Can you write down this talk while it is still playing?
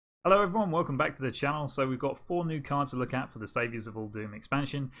Hello everyone, welcome back to the channel. So we've got 4 new cards to look at for the Saviors of Uldum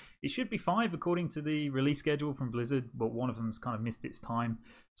expansion. It should be 5 according to the release schedule from Blizzard, but one of them's kind of missed its time,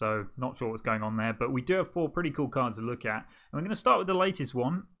 so not sure what's going on there. But we do have 4 pretty cool cards to look at, and we're going to start with the latest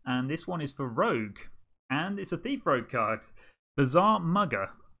one, and this one is for Rogue, and it's a Thief Rogue card, Bizarre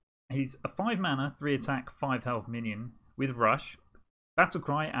Mugger. He's a 5 mana, 3 attack, 5 health minion with Rush. Battle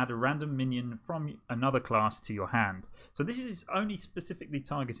Cry, add a random minion from another class to your hand. So this is only specifically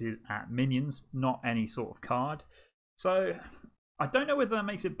targeted at minions, not any sort of card. So I don't know whether that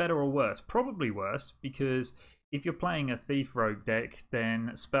makes it better or worse. Probably worse, because if you're playing a Thief Rogue deck,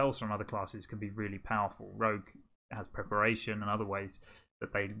 then spells from other classes can be really powerful. Rogue has preparation and other ways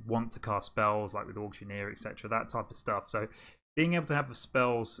that they want to cast spells, like with Auctioneer, etc., that type of stuff. So being able to have the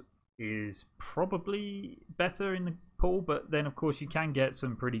spells is probably better in the pool, but then of course you can get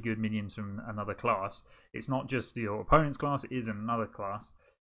some pretty good minions from another class. It's not just your opponent's class, it is another class.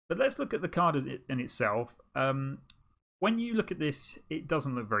 But let's look at the card in itself. When you look at this, it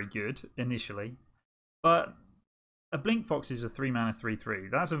doesn't look very good initially, but a Blink Fox is a 3 mana 3/3.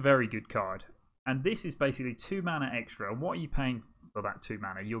 That's a very good card, and this is basically 2 mana extra. What are you paying for that 2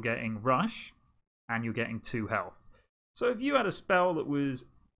 mana? You're getting Rush and you're getting 2 health. So if you had a spell that was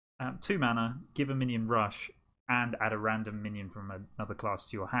 2 mana, give a minion Rush, and add a random minion from another class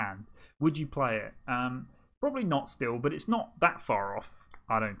to your hand, would you play it? Probably not still, but it's not that far off,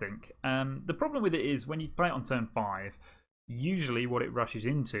 I don't think. The problem with it is when you play it on turn 5, usually what it rushes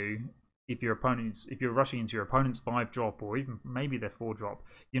into, if you're rushing into your opponent's 5-drop or even maybe their 4-drop,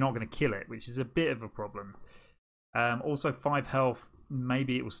 you're not going to kill it, which is a bit of a problem. Also 5 health,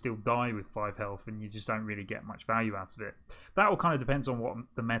 maybe it will still die with 5 health and you just don't really get much value out of it. That all kind of depends on what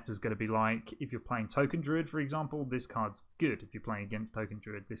the meta is going to be like. If you're playing Token Druid, for example, this card's good. If you're playing against Token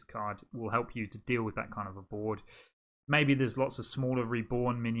Druid, this card will help you to deal with that kind of a board. Maybe there's lots of smaller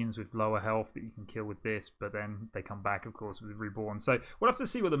Reborn minions with lower health that you can kill with this, but then they come back, of course, with Reborn. So we'll have to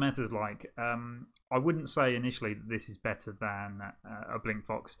see what the meta is like. I wouldn't say initially that this is better than a Blink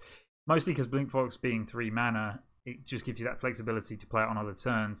Fox, mostly because Blink Fox being 3 mana, it just gives you that flexibility to play it on other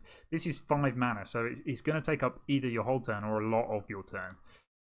turns. This is 5 mana, so it's going to take up either your whole turn or a lot of your turn.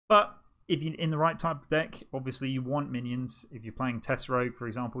 But if you're in the right type of deck, obviously you want minions. If you're playing Test Rogue, for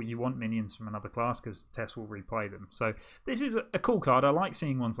example, you want minions from another class because Test will replay them. So this is a cool card. I like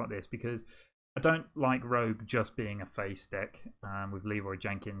seeing ones like this because I don't like Rogue just being a face deck with Leroy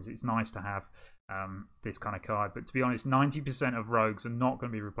Jenkins. It's nice to have this kind of card, but to be honest, 90% of Rogues are not going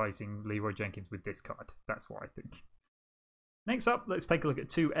to be replacing Leroy Jenkins with this card. That's what I think. Next up, let's take a look at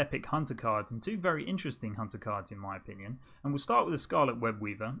 2 epic Hunter cards and 2 very interesting Hunter cards in my opinion. And we'll start with the Scarlet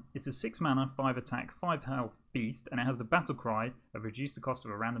Webweaver. It's a 6 mana, 5 attack, 5 health beast, and it has the Battle Cry of reduce the cost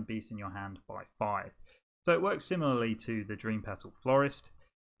of a random beast in your hand by 5. So it works similarly to the Dream Petal Florist,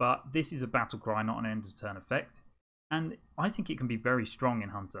 but this is a Battle Cry, not an end of turn effect. And I think it can be very strong in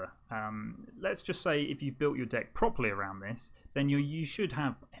Hunter. Let's just say if you built your deck properly around this, then you should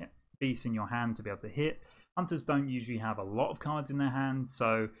have beasts in your hand to be able to hit. Hunters don't usually have a lot of cards in their hand,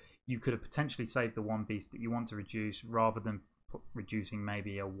 so you could have potentially saved the 1 beast that you want to reduce rather than reducing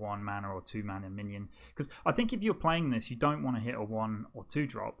maybe a 1 mana or 2 mana minion. Because I think if you're playing this, you don't want to hit a 1 or 2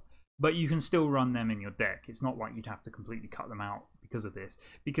 drop, but you can still run them in your deck. It's not like you'd have to completely cut them out because of this.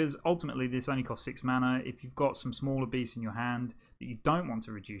 Because ultimately this only costs 6 mana. If you've got some smaller beasts in your hand that you don't want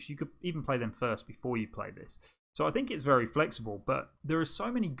to reduce, you could even play them first before you play this. So I think it's very flexible, but there are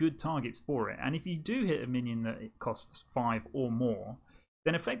so many good targets for it. And if you do hit a minion that it costs 5 or more,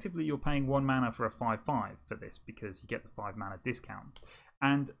 then effectively you're paying 1 mana for a 5/5 for this because you get the 5 mana discount.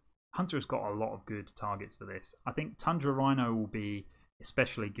 And Hunter has got a lot of good targets for this. I think Tundra Rhino will be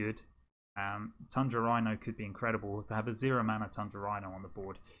especially good. Tundra Rhino could be incredible. To have a 0 mana Tundra Rhino on the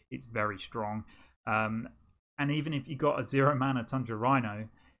board, it's very strong. And even if you got a 0 mana Tundra Rhino,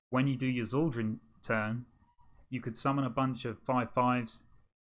 when you do your Zaldrin turn, you could summon a bunch of 5/5s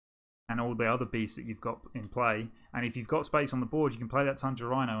and all the other beasts that you've got in play. And if you've got space on the board, you can play that Tundra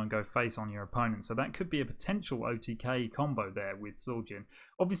Rhino and go face on your opponent. So that could be a potential OTK combo there with Zaldrin.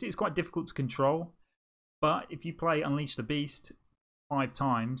 Obviously, it's quite difficult to control, but if you play Unleash the Beast 5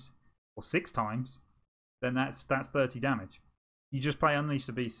 times or 6 times, then that's 30 damage. You just play Unleash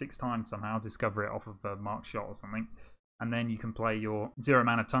the Beast 6 times somehow, discover it off of a marked shot or something, and then you can play your 0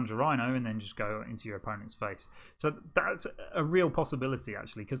 mana Tundra Rhino and then just go into your opponent's face. So that's a real possibility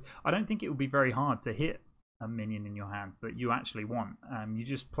actually, because I don't think it would be very hard to hit a minion in your hand that you actually want. You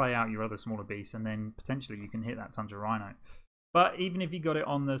just play out your other smaller beasts and then potentially you can hit that Tundra Rhino. But even if you got it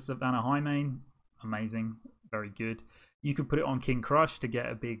on the Savannah Highmane, amazing, very good. You could put it on King Crush to get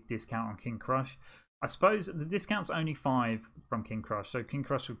a big discount on King Crush. I suppose the discount's only 5 from King Crush, so King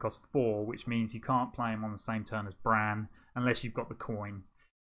Crush would cost 4, which means you can't play him on the same turn as Bran unless you've got the coin,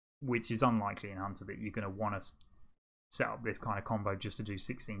 which is unlikely in Hunter that you're going to want to set up this kind of combo just to do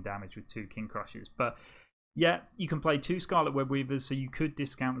 16 damage with 2 King Crushes. But yeah, you can play 2 Scarlet Web Weavers, so you could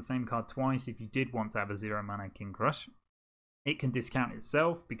discount the same card twice if you did want to have a 0 mana King Crush. It can discount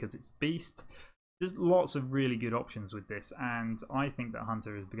itself because it's Beast. There's lots of really good options with this, and I think that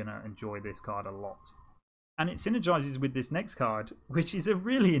Hunter is going to enjoy this card a lot. And it synergizes with this next card, which is a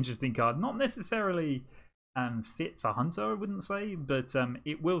really interesting card. Not necessarily fit for Hunter, I wouldn't say, but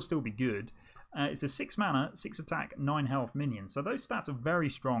it will still be good. It's a 6 mana, 6 attack, 9 health minion, so those stats are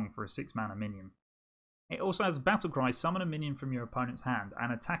very strong for a 6 mana minion. It also has Battle Cry, summon a minion from your opponent's hand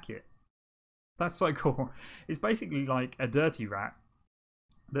and attack it. That's so cool. It's basically like a dirty rat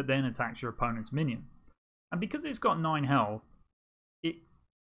that then attacks your opponent's minion. And because it's got 9 health, it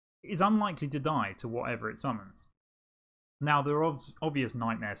is unlikely to die to whatever it summons. Now, there are obvious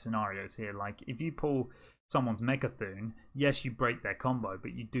nightmare scenarios here, like if you pull someone's Mechathune, yes, you break their combo,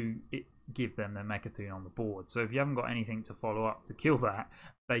 but you do give them their Mechathune on the board. So if you haven't got anything to follow up to kill that,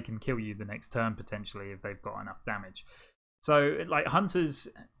 they can kill you the next turn potentially if they've got enough damage. So, like, Hunters,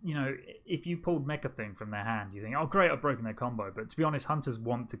 you know, if you pulled Mechathune from their hand, you think, oh great, I've broken their combo. But to be honest, Hunters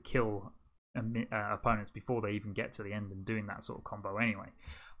want to kill opponents before they even get to the end and doing that sort of combo anyway.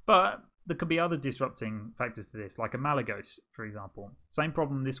 But there could be other disrupting factors to this, like a Malagos, for example. Same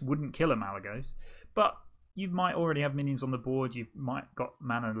problem, this wouldn't kill a Malagos, but you might already have minions on the board. You might got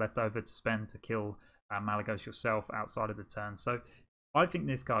mana left over to spend to kill Malagos yourself outside of the turn. So I think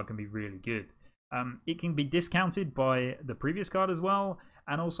this card can be really good. It can be discounted by the previous card as well,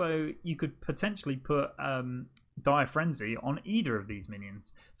 and also you could potentially put Dire Frenzy on either of these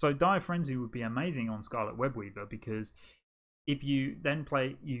minions. So Dire Frenzy would be amazing on Scarlet Webweaver, because if you then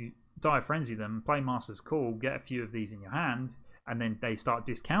Dire Frenzy them, play Master's Call, get a few of these in your hand, and then they start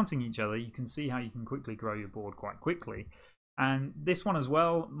discounting each other, you can see how you can quickly grow your board quite quickly. And this one as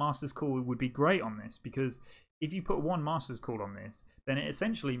well, Master's Call would be great on this, because if you put one Master's Call on this, then it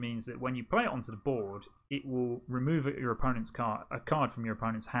essentially means that when you play it onto the board, it will remove your opponent's a card from your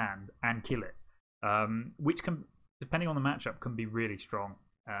opponent's hand and kill it, which can, depending on the matchup, can be really strong.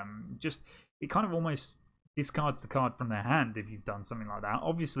 It kind of almost discards the card from their hand if you've done something like that.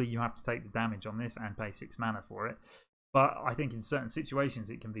 Obviously, you have to take the damage on this and pay 6 mana for it, but I think in certain situations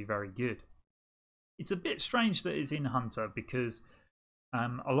it can be very good. It's a bit strange that it's in Hunter, because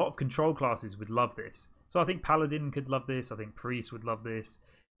a lot of control classes would love this. So I think Paladin could love this, I think Priest would love this.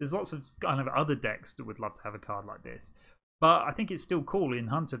 There's lots of kind of other decks that would love to have a card like this. But I think it's still cool in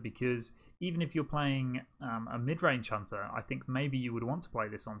Hunter, because even if you're playing a mid-range Hunter, I think maybe you would want to play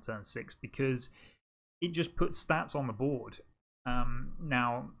this on turn 6, because it just puts stats on the board.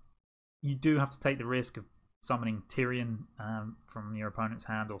 Now, you do have to take the risk of summoning Tyrion from your opponent's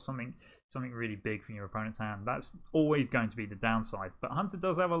hand, or something really big from your opponent's hand. That's always going to be the downside. But Hunter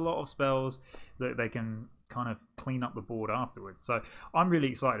does have a lot of spells that they can kind of clean up the board afterwards. So I'm really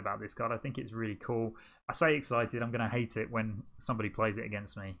excited about this card. I think it's really cool. I say excited, I'm going to hate it when somebody plays it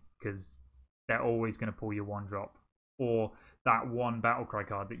against me, because they're always going to pull your 1-drop or that one Battlecry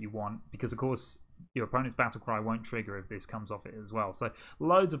card that you want, because of course your opponent's Battlecry won't trigger if this comes off it as well. So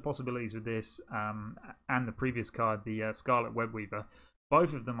loads of possibilities with this, and the previous card, the Scarlet Webweaver.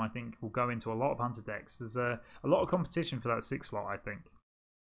 Both of them, I think, will go into a lot of Hunter decks. There's a lot of competition for that 6 slot, I think.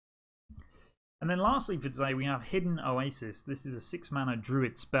 And then lastly for today, we have Hidden Oasis. This is a 6 mana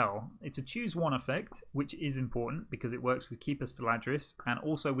Druid spell. It's a choose 1 effect, which is important because it works with Keeper Steladris and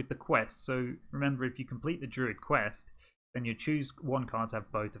also with the quest. So remember, if you complete the Druid quest, then your choose 1 cards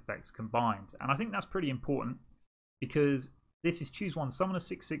have both effects combined. And I think that's pretty important, because this is choose 1, summon a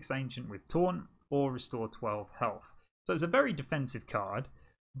 6/6 Ancient with Taunt, or restore 12 health. So it's a very defensive card,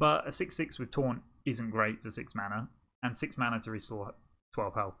 but a 6/6 with Taunt isn't great for 6 mana, and 6 mana to restore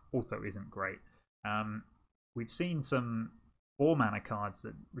 12 health also isn't great. We've seen some 4 mana cards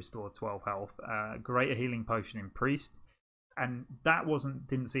that restore 12 health. Greater Healing Potion in Priest, and that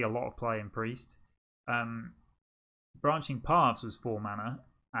didn't see a lot of play in Priest. Branching Paths was 4 mana,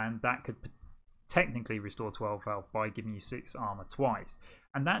 and that could technically restore 12 health by giving you 6 armor twice,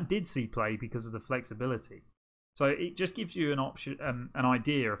 and that did see play because of the flexibility. So it just gives you an option, an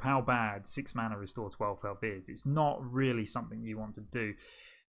idea of how bad 6 mana restore 12 health is. It's not really something you want to do.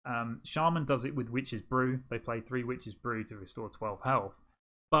 Shaman does it with Witch's Brew. They play 3 Witch's Brew to restore 12 health,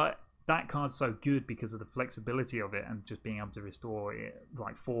 but that card's so good because of the flexibility of it, and just being able to restore it,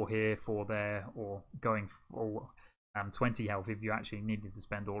 like 4 here, 4 there, or going for 20 health if you actually needed to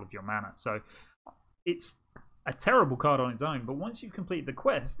spend all of your mana. So it's a terrible card on its own, but once you've completed the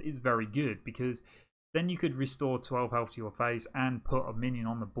quest, it's very good, because then you could restore 12 health to your face and put a minion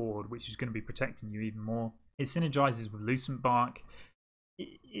on the board, which is going to be protecting you even more. It synergizes with Lucent Bark.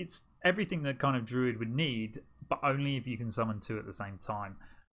 It's everything that kind of Druid would need, but only if you can summon 2 at the same time.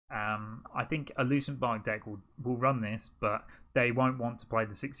 I think a Lucent Bark deck will run this, but they won't want to play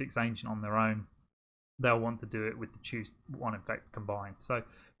the 6/6 Ancient on their own. They'll want to do it with the choose 1 effect combined. So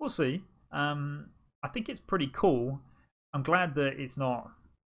we'll see. I think it's pretty cool. I'm glad that it's not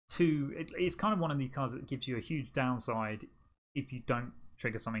too... It's kind of one of these cards that gives you a huge downside if you don't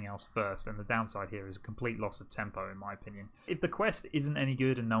trigger something else first, and the downside here is a complete loss of tempo in my opinion. If the quest isn't any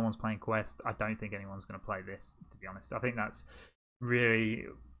good and no one's playing quest, I don't think anyone's going to play this, to be honest. I think that's really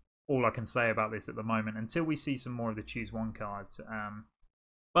all I can say about this at the moment until we see some more of the choose 1 cards.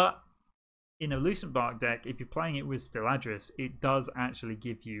 But in a Lucent Bark deck, if you're playing it with Steladris, it does actually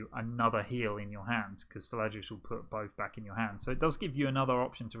give you another heal in your hand, because Steladris will put both back in your hand. So it does give you another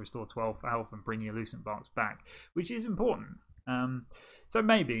option to restore 12 health and bring your Lucent Barks back, which is important. So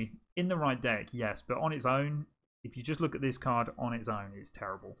maybe in the right deck, yes, but on its own, if you just look at this card on its own, it's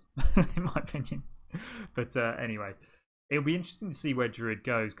terrible in my opinion. But anyway, it'll be interesting to see where Druid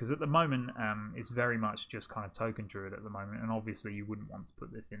goes, because at the moment it's very much just kind of token Druid at the moment, and obviously you wouldn't want to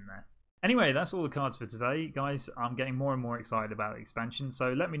put this in there. Anyway, that's all the cards for today, guys. I'm getting more and more excited about the expansion,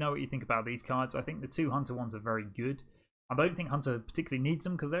 so let me know what you think about these cards. I think the 2 Hunter ones are very good. I don't think Hunter particularly needs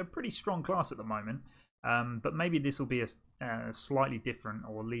them because they're a pretty strong class at the moment. But maybe this will be a slightly different,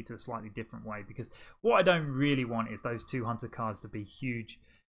 or lead to a slightly different way, because what I don't really want is those 2 Hunter cards to be huge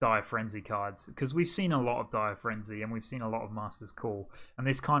Dire Frenzy cards, because we've seen a lot of Dire Frenzy and we've seen a lot of Master's Call, and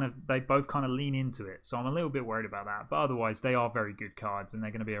they both kind of lean into it, so I'm a little bit worried about that. But otherwise they are very good cards and they're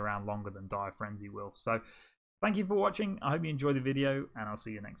going to be around longer than Dire Frenzy will. So thank you for watching. I hope you enjoyed the video, and I'll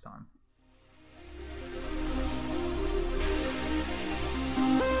see you next time.